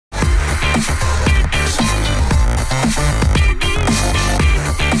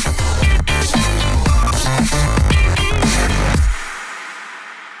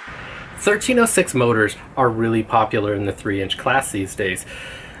1306 motors are really popular in the 3-inch class these days,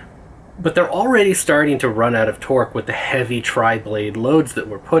 but they're already starting to run out of torque with the heavy tri-blade loads that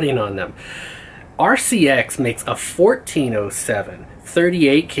we're putting on them. RCX makes a 1407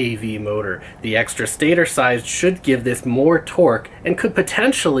 38 kV motor. The extra stator size should give this more torque and could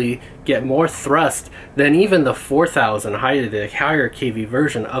potentially get more thrust than even the 4000 higher kV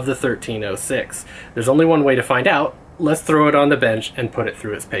version of the 1306. There's only one way to find out. Let's throw it on the bench and put it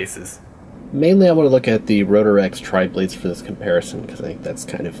through its paces. Mainly I want to look at the Rotor X tri-blades for this comparison, because I think that's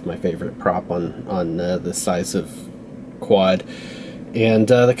kind of my favorite prop on the size of quad. And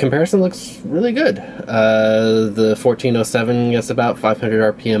the comparison looks really good. The 1407 gets about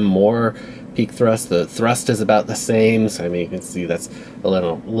 500 RPM more peak thrust. The thrust is about the same, so I mean you can see that's a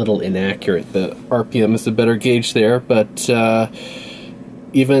little inaccurate. The RPM is a better gauge there, but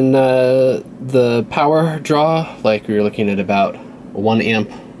even the power draw, like we were looking at about 1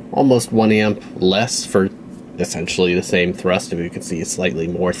 amp, almost 1 amp less for essentially the same thrust. If you can see slightly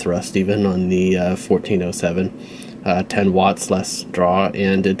more thrust even on the 1407. 10 watts less draw,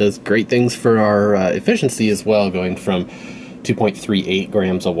 and it does great things for our efficiency as well, going from 2.38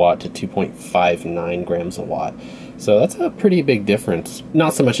 grams a watt to 2.59 grams a watt. So that's a pretty big difference.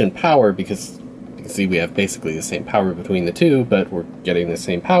 Not so much in power, because you can see we have basically the same power between the two, but we're getting the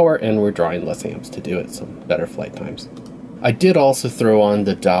same power and we're drawing less amps to do it, so better flight times. I did also throw on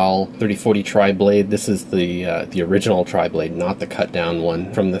the Dahl 3040 tri-blade. This is the original tri-blade, not the cut down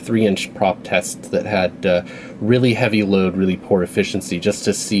one, from the 3-inch prop test that had really heavy load, really poor efficiency, just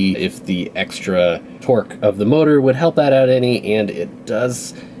to see if the extra torque of the motor would help that out any, and it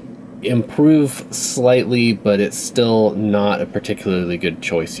does improve slightly, but it's still not a particularly good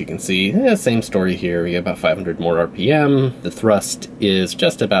choice. You can see, same story here. We get about 500 more RPM. The thrust is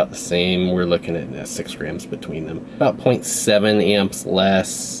just about the same. We're looking at 6 grams between them. About 0.7 amps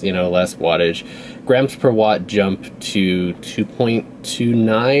less, less wattage. Grams per watt jump to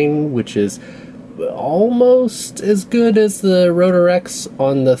 2.29, which is almost as good as the Rotor X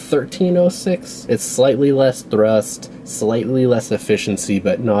on the 1306. It's slightly less thrust, slightly less efficiency,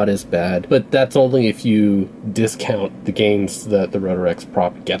 but not as bad. But that's only if you discount the gains that the Rotor X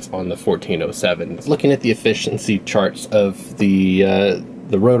prop gets on the 1407. Looking at the efficiency charts of the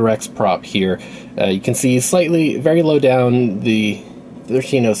Rotor X prop here, you can see very low down. The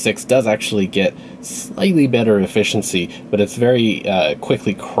 1306 does actually get slightly better efficiency, but it's very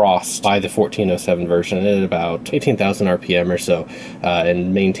quickly crossed by the 1407 version at about 18,000 RPM or so,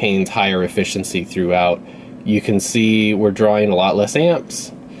 and maintains higher efficiency throughout. You can see we're drawing a lot less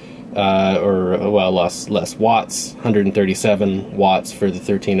amps, less watts, 137 watts for the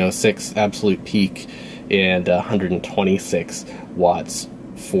 1306 absolute peak, and 126 watts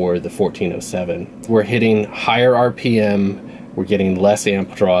for the 1407. We're hitting higher RPM, we're getting less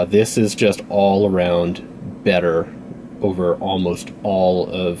amp draw. This is just all around better over almost all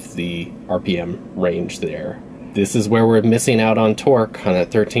of the RPM range there. This is where we're missing out on torque on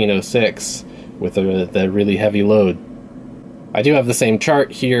that 1306 with the really heavy load. I do have the same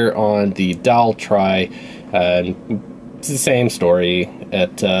chart here on the Dahl Tri, and it's the same story.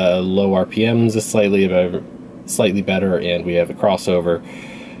 At low RPMs is slightly better, and we have a crossover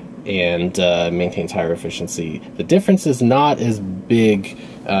and maintains higher efficiency. The difference is not as big.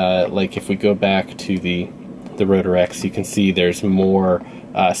 Like if we go back to the Rotor X, you can see there's more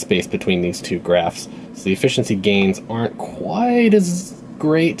space between these two graphs. So the efficiency gains aren't quite as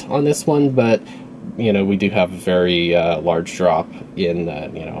great on this one, but we do have a very large drop in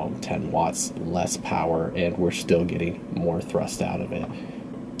 10 watts less power, and we're still getting more thrust out of it.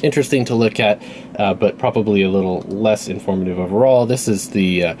 Interesting to look at, but probably a little less informative overall. This is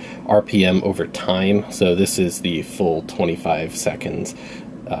the RPM over time, so this is the full 25 seconds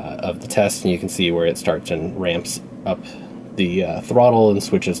of the test, and you can see where it starts and ramps up the throttle and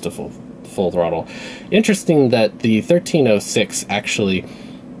switches to full throttle. Interesting that the 1306 actually,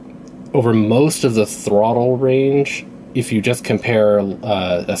 over most of the throttle range, if you just compare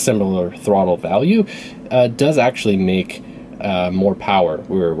a similar throttle value, does actually make more power.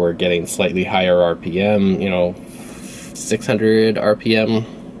 We're getting slightly higher RPM, 600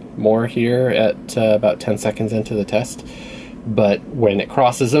 RPM more here at about 10 seconds into the test. But when it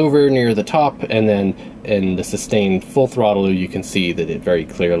crosses over near the top and then in the sustained full throttle, you can see that it very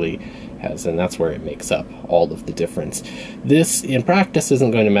clearly has, and that's where it makes up all of the difference. This in practice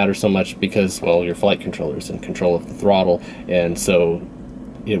isn't going to matter so much because, well, your flight controller is in control of the throttle, and so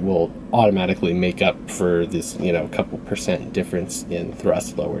it will automatically make up for this, couple percent difference in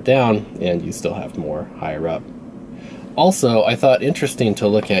thrust lower down, and you still have more higher up. Also, I thought interesting to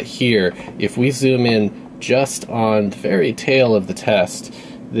look at here, if we zoom in just on the very tail of the test,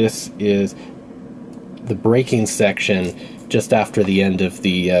 This is the braking section just after the end of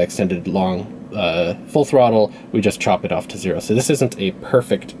the extended long full throttle. We just chop it off to 0. So this isn't a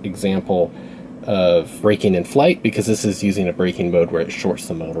perfect example of braking in flight because this is using a braking mode where it shorts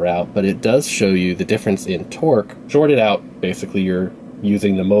the motor out, but it does show you the difference in torque. Shorted out, basically you're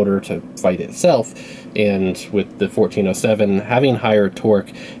using the motor to fight itself, and with the 1407 having higher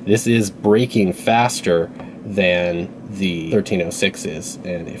torque, this is braking faster than the 1306 is.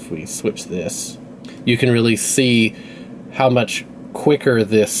 And if we switch this, you can really see how much quicker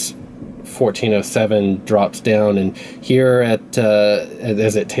this 1407 drops down, and here at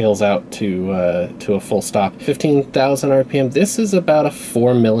as it tails out to a full stop, 15,000 RPM, this is about a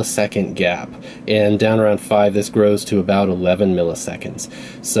 4 millisecond gap, and down around 5 this grows to about 11 milliseconds.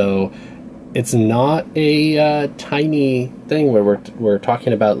 So it's not a tiny thing where we're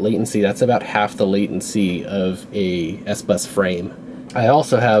talking about latency. That's about half the latency of a S-Bus frame. I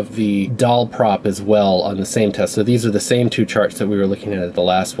also have the doll prop as well on the same test. So these are the same two charts that we were looking at the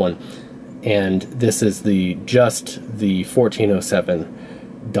last one. And this is just the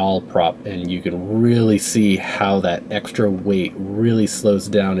 1407 doll prop, and you can really see how that extra weight really slows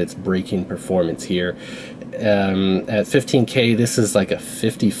down its braking performance here. At 15K, this is like a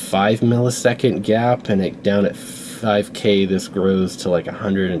 55 millisecond gap, and down at 5K, this grows to like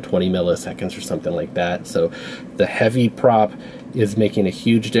 120 milliseconds or something like that. So the heavy prop is making a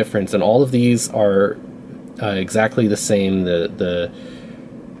huge difference, and all of these are exactly the same. The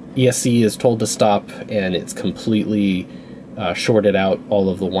ESC is told to stop, and it's completely shorted out all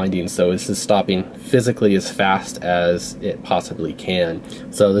of the windings, so this is stopping physically as fast as it possibly can.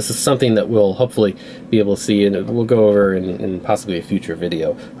 So this is something that we'll hopefully be able to see, and we'll go over in possibly a future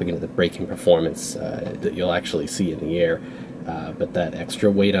video looking at the braking performance that you'll actually see in the air. But that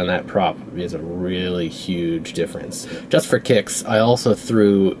extra weight on that prop is a really huge difference. Just for kicks, I also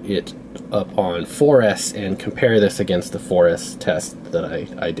threw it up on 4S and compare this against the 4S test that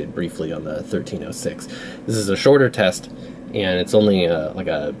I did briefly on the 1306. This is a shorter test, and it's only like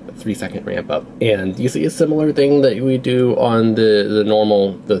a 3-second ramp up. And you see a similar thing that we do on the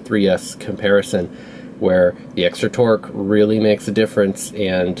normal, the 3S comparison, where the extra torque really makes a difference.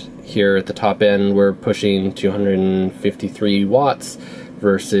 And here at the top end, we're pushing 253 watts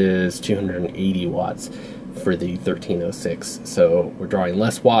versus 280 watts for the 1306. So we're drawing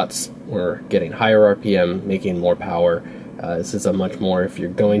less watts, we're getting higher RPM, making more power. This is a much more, if you're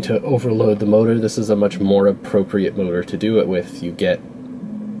going to overload the motor, this is a much more appropriate motor to do it with. You get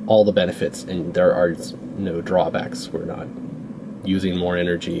all the benefits, and there are no drawbacks. We're not using more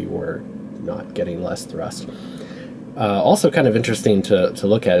energy, we're not getting less thrust. Also kind of interesting to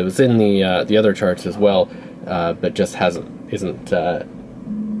look at. It was in the other charts as well, but just isn't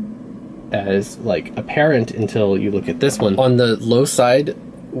as like apparent until you look at this one. On the low side,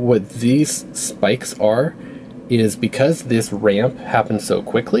 what these spikes are is because this ramp happens so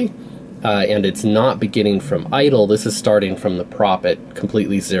quickly, and it's not beginning from idle. This is starting from the prop at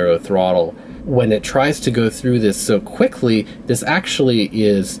completely zero throttle. When it tries to go through this so quickly, this actually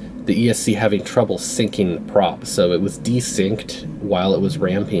is the ESC having trouble syncing the prop. So it was desynced while it was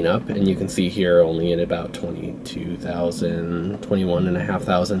ramping up, and you can see here only at about 22,000,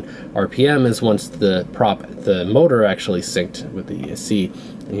 21,500 RPM is once the motor actually synced with the ESC.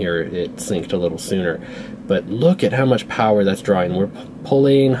 And here it synced a little sooner. But look at how much power that's drawing. We're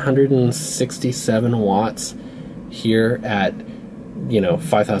pulling 167 watts here at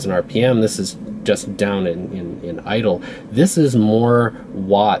 5,000 RPM. This is just down in idle. This is more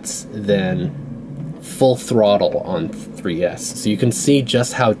watts than full throttle on 3S. So you can see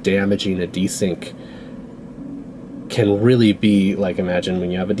just how damaging a desync can really be. Like, imagine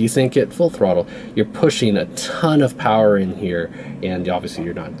when you have a desync at full throttle, you're pushing a ton of power in here, and obviously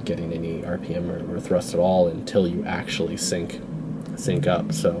you're not getting any RPM or thrust at all until you actually sync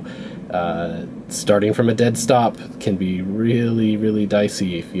up. So starting from a dead stop can be really, really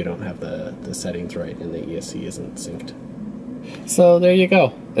dicey if you don't have the settings right and the ESC isn't synced. So there you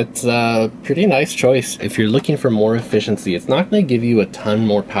go. It's a pretty nice choice. If you're looking for more efficiency, it's not going to give you a ton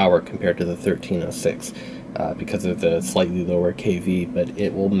more power compared to the 1306 because of the slightly lower KV, but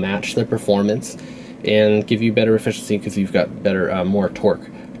it will match the performance and give you better efficiency because you've got better, more torque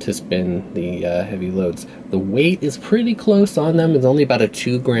to spin the heavy loads. The weight is pretty close on them. It's only about a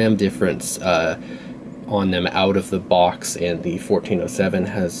 2-gram difference on them out of the box, and the 1407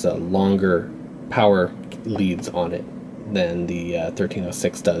 has longer power leads on it than the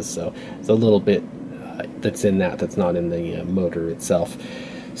 1306 does. So it's a little bit that's in that's not in the motor itself.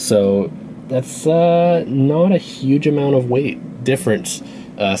 So that's not a huge amount of weight difference,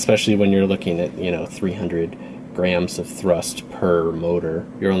 especially when you're looking at 300 grams of thrust per motor.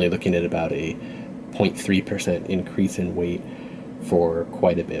 You're only looking at about a 0.3% increase in weight for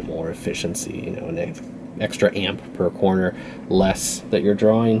quite a bit more efficiency, you know, an extra amp per corner less that you're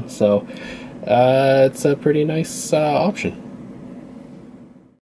drawing. So it's a pretty nice option.